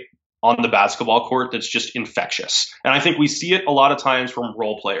joy on the basketball court that's just infectious. And I think we see it a lot of times from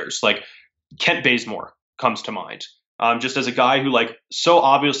role players. Like, Kent Bazemore comes to mind, just as a guy who so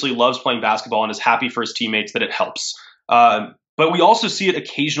obviously loves playing basketball and is happy for his teammates that it helps. But we also see it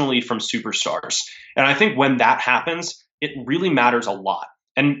occasionally from superstars. And I think when that happens, it really matters a lot.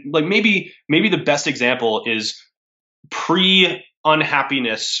 And maybe the best example is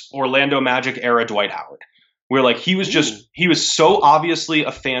pre-unhappiness Orlando Magic era Dwight Howard, where he was so obviously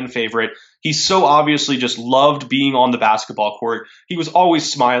a fan favorite. He so obviously just loved being on the basketball court. He was always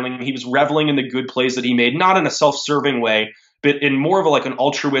smiling. He was reveling in the good plays that he made, not in a self-serving way, but in more of an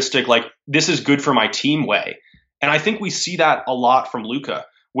altruistic, this is good for my team way. And I think we see that a lot from Luka,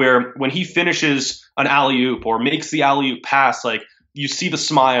 where when he finishes an alley-oop or makes the alley-oop pass, you see the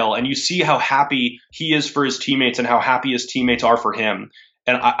smile and you see how happy he is for his teammates and how happy his teammates are for him.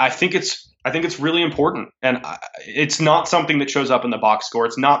 And I think it's really important. And it's not something that shows up in the box score.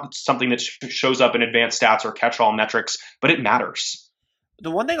 It's not something that shows up in advanced stats or catch-all metrics, but it matters. The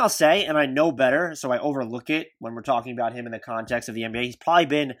one thing I'll say, and I know better, so I overlook it when we're talking about him in the context of the NBA, he's probably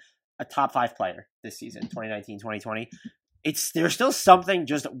been a top 5 player this season, 2019, 2020. There's still something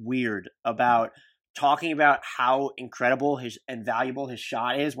just weird about talking about how incredible and valuable his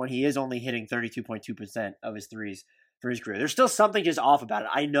shot is when he is only hitting 32.2% of his threes for his career. There's still something just off about it.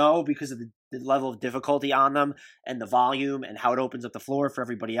 I know because of the level of difficulty on them and the volume and how it opens up the floor for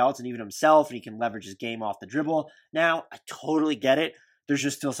everybody else and even himself, and he can leverage his game off the dribble. Now, I totally get it. There's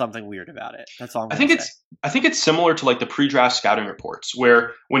just still something weird about it. That's all I'm going to say. I think it's similar to the pre-draft scouting reports,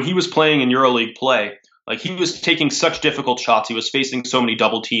 where when he was playing in EuroLeague play, Like, he was taking such difficult shots. He was facing so many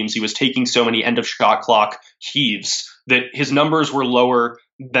double teams. He was taking so many end of shot clock heaves that his numbers were lower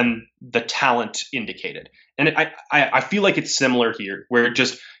than the talent indicated. And I feel like it's similar here, where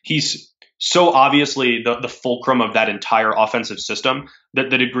he's so obviously the fulcrum of that entire offensive system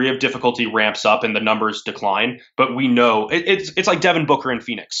that the degree of difficulty ramps up and the numbers decline. But we know it's like Devin Booker in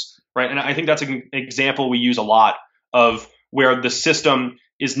Phoenix, right? And I think that's an example we use a lot of where the system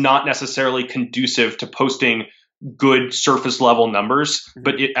is not necessarily conducive to posting good surface level numbers.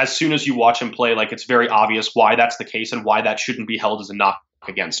 But as soon as you watch him play, like, it's very obvious why that's the case and why that shouldn't be held as a knock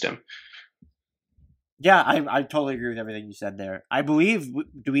against him. Yeah, I totally agree with everything you said there. I believe,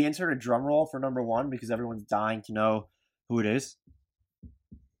 do we insert a drum roll for number one because everyone's dying to know who it is?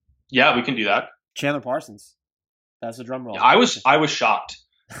 Yeah, we can do that. Chandler Parsons. That's a drum roll. I was shocked.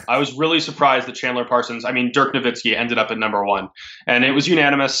 I was really surprised that Chandler Parsons, Dirk Nowitzki ended up at number one. And it was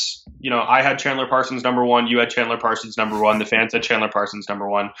unanimous. I had Chandler Parsons number one. You had Chandler Parsons number one. The fans had Chandler Parsons number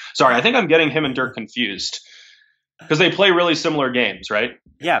one. Sorry, I think I'm getting him and Dirk confused because they play really similar games, right?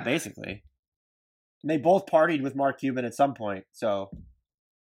 Yeah, basically. They both partied with Mark Cuban at some point, so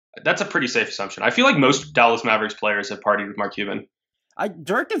that's a pretty safe assumption. I feel like most Dallas Mavericks players have partied with Mark Cuban.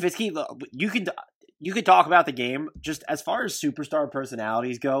 Dirk Nowitzki, you could talk about the game just as far as superstar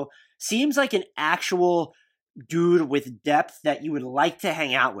personalities go. Seems like an actual dude with depth that you would like to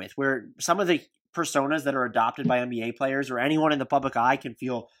hang out with, where some of the personas that are adopted by NBA players or anyone in the public eye can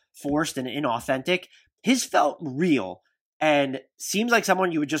feel forced and inauthentic. His felt real and seems like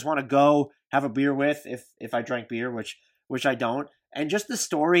someone you would just want to go have a beer with if I drank beer, which I don't. And just the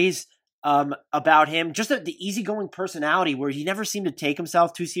stories about him, just the easygoing personality where he never seemed to take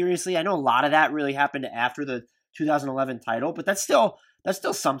himself too seriously. I know a lot of that really happened after the 2011 title, but that's still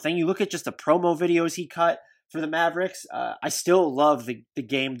something. You look at just the promo videos he cut for the Mavericks. I still love the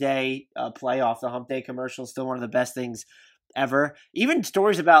game day playoff, the hump day commercial, still one of the best things ever. Even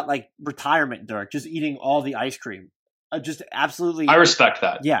stories about like retirement Dirk, just eating all the ice cream. Just absolutely. I respect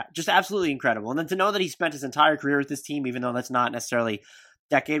that. Yeah, just absolutely incredible. And then to know that he spent his entire career with this team, even though that's not necessarily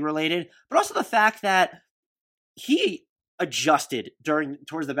decade related, but also the fact that he adjusted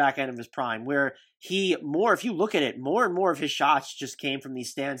towards the back end of his prime, where if you look at it, more and more of his shots just came from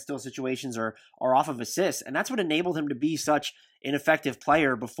these standstill situations or off of assists. And that's what enabled him to be such an effective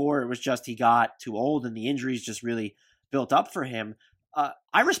player before it was just he got too old and the injuries just really built up for him.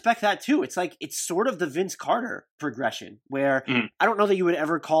 I respect that too. It's like, it's sort of the Vince Carter progression where I don't know that you would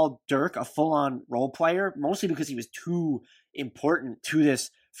ever call Dirk a full-on role player, mostly because he was too important to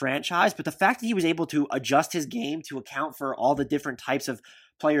this franchise. But the fact that he was able to adjust his game to account for all the different types of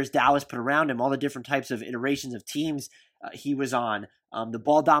players Dallas put around him, all the different types of iterations of teams he was on, the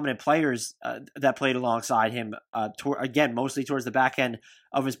ball dominant players that played alongside him, again, mostly towards the back end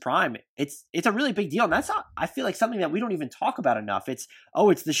of his prime. It's a really big deal. And that's not, I feel like, something that we don't even talk about enough. It's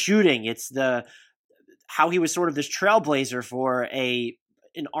the shooting. It's how he was sort of this trailblazer for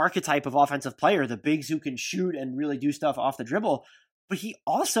an archetype of offensive player, the bigs who can shoot and really do stuff off the dribble. But he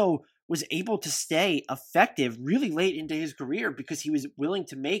also was able to stay effective really late into his career because he was willing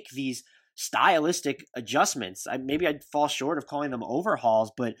to make these stylistic adjustments. Maybe I'd fall short of calling them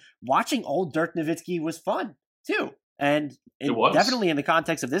overhauls, but watching old Dirk Nowitzki was fun too. And it was definitely in the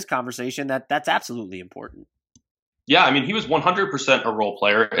context of this conversation that's absolutely important. Yeah, he was 100% a role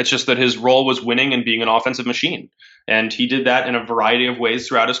player. It's just that his role was winning and being an offensive machine. And he did that in a variety of ways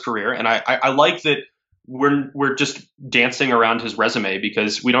throughout his career. And I like that we're just dancing around his resume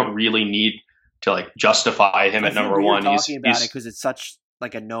because we don't really need to like justify him at number one. Talking about it because it's such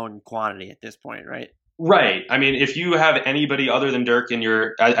like a known quantity at this point, right? Right. If you have anybody other than Dirk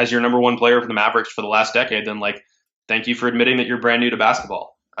as your number one player for the Mavericks for the last decade, then like, thank you for admitting that you're brand new to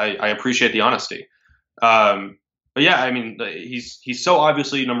basketball. I appreciate the honesty. But yeah, he's so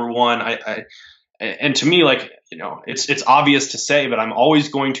obviously number one. And to me, like, it's obvious to say, but I'm always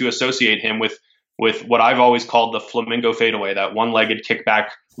going to associate him with what I've always called the flamingo fadeaway, that one-legged kickback,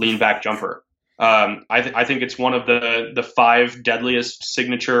 lean back jumper. I think it's one of the 5 deadliest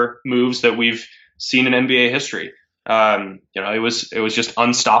signature moves that we've seen in NBA history. It was just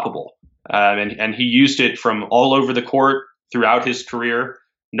unstoppable. And he used it from all over the court throughout his career.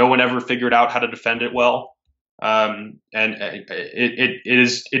 No one ever figured out how to defend it well. And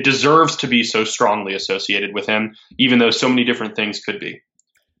it deserves to be so strongly associated with him, even though so many different things could be.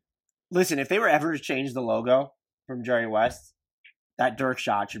 Listen, if they were ever to change the logo from Jerry West, that Dirk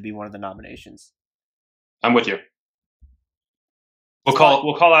shot should be one of the nominations. I'm with you. We'll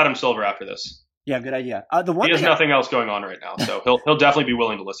call Adam Silver after this. Yeah, good idea. He has nothing else going on right now, so he'll definitely be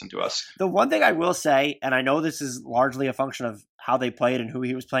willing to listen to us. The one thing I will say, and I know this is largely a function of how they played and who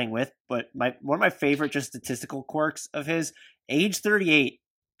he was playing with. But one of my favorite just statistical quirks of his, age 38,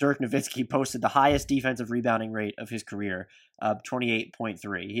 Dirk Nowitzki posted the highest defensive rebounding rate of his career,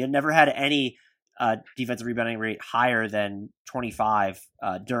 28.3. He had never had any defensive rebounding rate higher than 25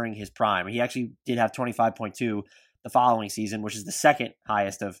 during his prime. He actually did have 25.2 the following season, which is the second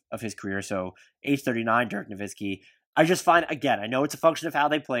highest of his career. So age 39, Dirk Nowitzki. I just find, again, I know it's a function of how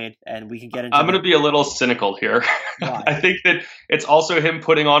they played, and we can get into I'm going to be a little cynical here. I think that it's also him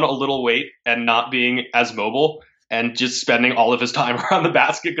putting on a little weight and not being as mobile and just spending all of his time around the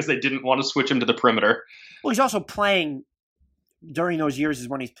basket because they didn't want to switch him to the perimeter. Well, he's also playing during those years is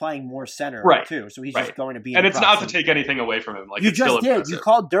when he's playing more center, too. So he's just going to be. And it's not to take anything away from him. Like, you just did. You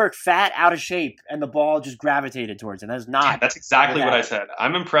called Dirk fat, out of shape, and the ball just gravitated towards him. That's not. Yeah, that's exactly what I said.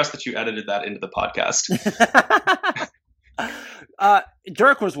 I'm impressed that you edited that into the podcast.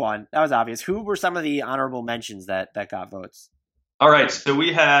 Dirk was one. That was obvious. Who were some of the honorable mentions that got votes? All right, so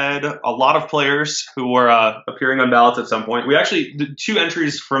we had a lot of players who were appearing on ballots at some point. We actually did 2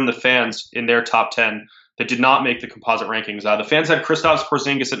 entries from the fans in their top 10 that did not make the composite rankings. The fans had Kristaps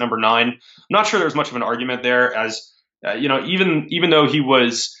Porzingis at number 9. I'm not sure there's much of an argument there, as even though he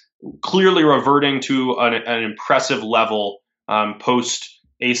was clearly reverting to an impressive level post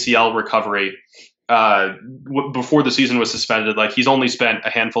ACL recovery before the season was suspended. Like, he's only spent a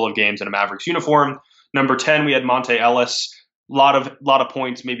handful of games in a Mavericks uniform. Number 10, we had Monte Ellis. Lot of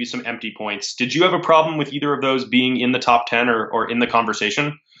points, maybe some empty points. Did you have a problem with either of those being in the top 10 or in the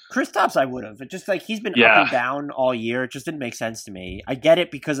conversation? Kristaps, I would have. It just like he's been up and down all year. It just didn't make sense to me. I get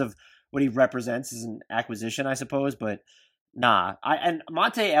it because of what he represents as an acquisition, I suppose, but nah. And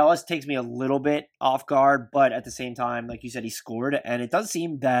Monte Ellis takes me a little bit off guard, but at the same time, like you said, he scored, and it does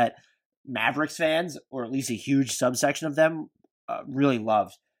seem that Mavericks fans, or at least a huge subsection of them, really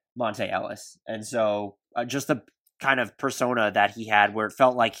loved Monte Ellis, and so just the kind of persona that he had, where it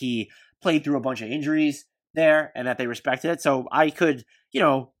felt like he played through a bunch of injuries there and that they respected it. So I could,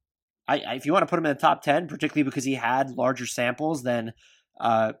 if you want to put him in the top 10, particularly because he had larger samples than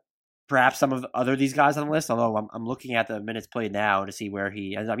perhaps some of these guys on the list, although I'm looking at the minutes played now to see where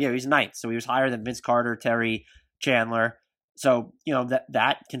he ends up. Yeah, he's 9th. So he was higher than Vince Carter, Terry, Chandler. So,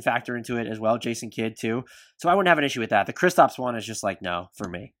 that can factor into it as well. Jason Kidd too. So I wouldn't have an issue with that. The Kristaps one is just like, no, for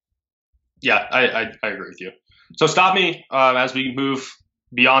me. Yeah, I agree with you. So stop me as we move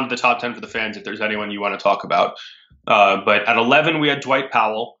beyond the top 10 for the fans if there's anyone you want to talk about. But at 11, we had Dwight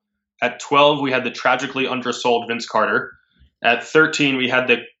Powell. At 12, we had the tragically undersold Vince Carter. At 13, we had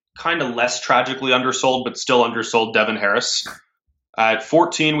the kind of less tragically undersold but still undersold Devin Harris. At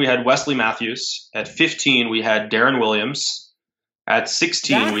 14, we had Wesley Matthews. At 15, we had Darren Williams. At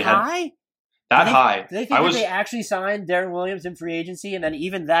 16, we had that high. Do they think that they actually signed Darren Williams in free agency, and then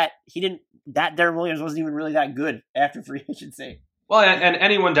even that Darren Williams wasn't even really that good after free agency? Well, and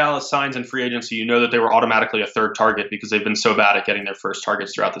anyone Dallas signs in free agency, you know that they were automatically a third target because they've been so bad at getting their first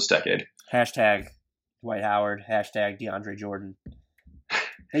targets throughout this decade. Hashtag Dwight Howard. Hashtag DeAndre Jordan.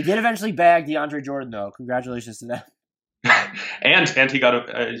 They did eventually bag DeAndre Jordan, though. Congratulations to them. and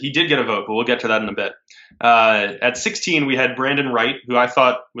he did get a vote, but we'll get to that in a bit. At 16, we had Brandon Wright, who I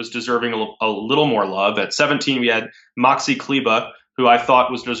thought was deserving a little more love. At 17, we had Maxi Kleber, who I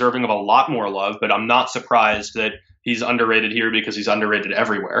thought was deserving of a lot more love, but I'm not surprised that he's underrated here because he's underrated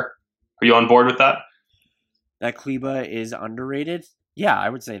everywhere. Are you on board with that? That Kleber is underrated? Yeah, I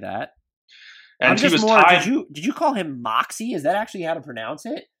would say that. And he was tied. Did you call him Moxie? Is that actually how to pronounce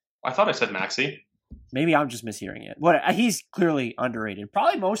it? I thought I said Maxi. Maybe I'm just mishearing it. But he's clearly underrated.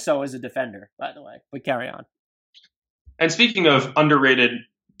 Probably most so as a defender, by the way. But carry on. And speaking of underrated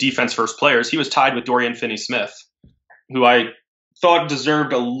defense-first players, he was tied with Dorian Finney-Smith, who I thought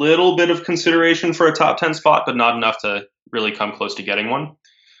deserved a little bit of consideration for a top 10 spot, but not enough to really come close to getting one.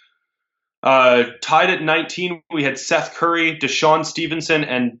 Tied at 19, we had Seth Curry, Deshaun Stevenson,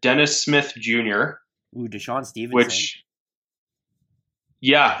 and Dennis Smith Jr. Ooh, Deshaun Stevenson.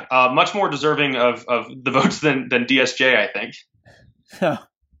 Much more deserving of the votes than DSJ, I think.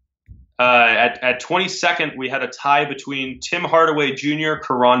 At 22nd, we had a tie between Tim Hardaway Jr.,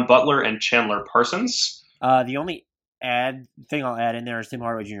 Caron Butler, and Chandler Parsons. The only thing I'll add in there is Tim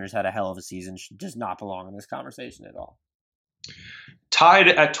Hardaway Jr. has had a hell of a season. Does not belong in this conversation at all. Tied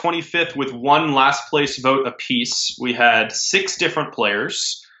at 25th with one last place vote apiece, we had 6 different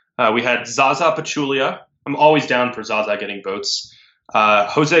players. We had Zaza Pachulia. I'm always down for Zaza getting votes.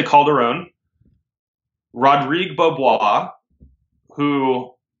 Jose Calderon, Rodrigue Beaubois,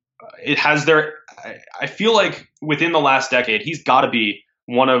 who I feel like within the last decade, he's got to be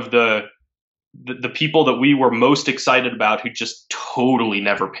one of the the people that we were most excited about who just totally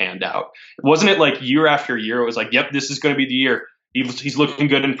never panned out. Wasn't it like year after year? It was like, yep, this is going to be the year. He's looking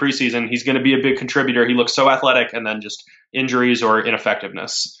good in preseason. He's going to be a big contributor. He looks so athletic, and then just injuries or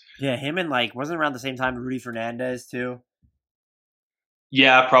ineffectiveness. Yeah, him and wasn't around the same time Rudy Fernandez too?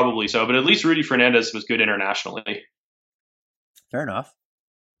 Yeah, probably so. But at least Rudy Fernandez was good internationally. Fair enough.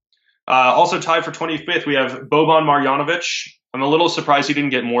 Also tied for 25th, we have Boban Marjanovic. I'm a little surprised he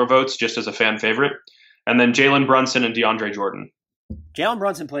didn't get more votes just as a fan favorite. And then Jalen Brunson and DeAndre Jordan. Jalen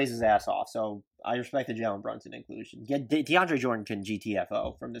Brunson plays his ass off, so I respect the Jalen Brunson inclusion. DeAndre Jordan can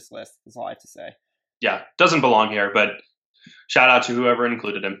GTFO from this list. That's all I have to say. Yeah, doesn't belong here, but shout out to whoever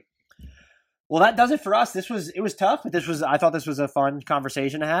included him. Well, that does it for us. It was tough, but I thought this was a fun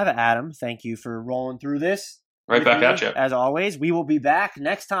conversation to have. Adam, thank you for rolling through this. Right back at you. As always, we will be back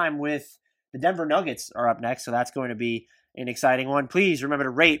next time with the Denver Nuggets are up next, so that's going to be an exciting one. Please remember to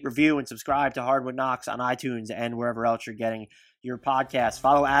rate, review, and subscribe to Hardwood Knocks on iTunes and wherever else you're getting your podcast.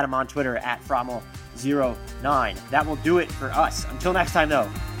 Follow Adam on Twitter at Frommel09. That will do it for us. Until next time, though,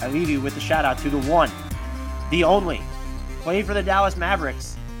 I leave you with a shout-out to the one, the only, played for the Dallas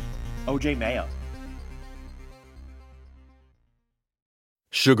Mavericks, OJ Mayo.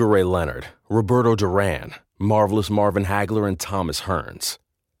 Sugar Ray Leonard, Roberto Duran, Marvelous Marvin Hagler, and Thomas Hearns.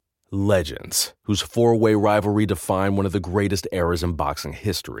 Legends, whose four-way rivalry defined one of the greatest eras in boxing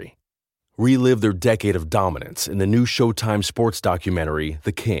history. Relive their decade of dominance in the new Showtime sports documentary,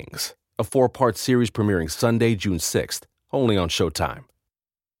 The Kings, a 4-part series premiering Sunday, June 6th, only on Showtime.